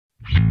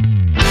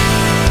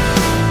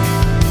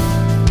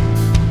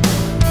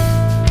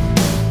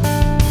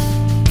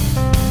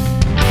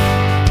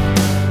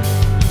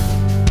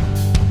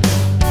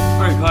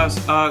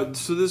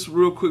So this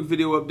real quick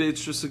video update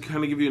is just to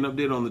kind of give you an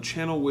update on the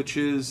channel, which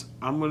is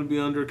I'm going to be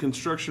under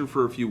construction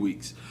for a few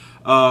weeks.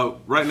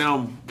 Right now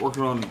I'm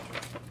working on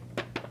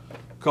a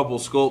couple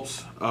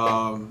sculpts.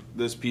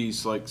 This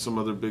piece, like some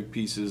other big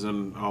pieces,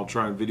 and I'll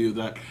try and video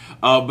that.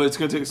 But it's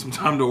going to take some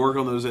time to work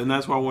on those, and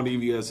that's why I want to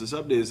give you guys this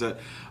update, is that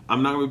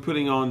I'm not going to be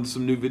putting on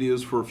some new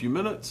videos for a few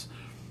minutes.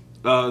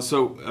 And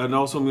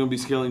also I'm going to be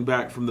scaling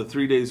back from the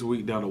 3 days a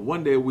week down to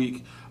 1 day a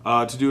week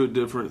to do a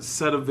different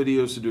set of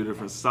videos, to do a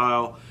different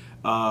style.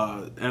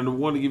 And I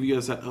wanted to give you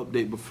guys that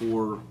update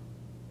before.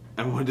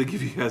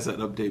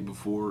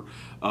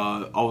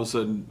 All of a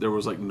sudden there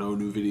was like no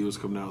new videos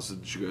coming out, so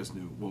that you guys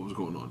knew what was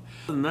going on.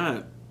 Other than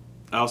that,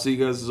 I'll see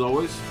you guys as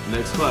always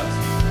next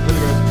class.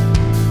 Later, guys.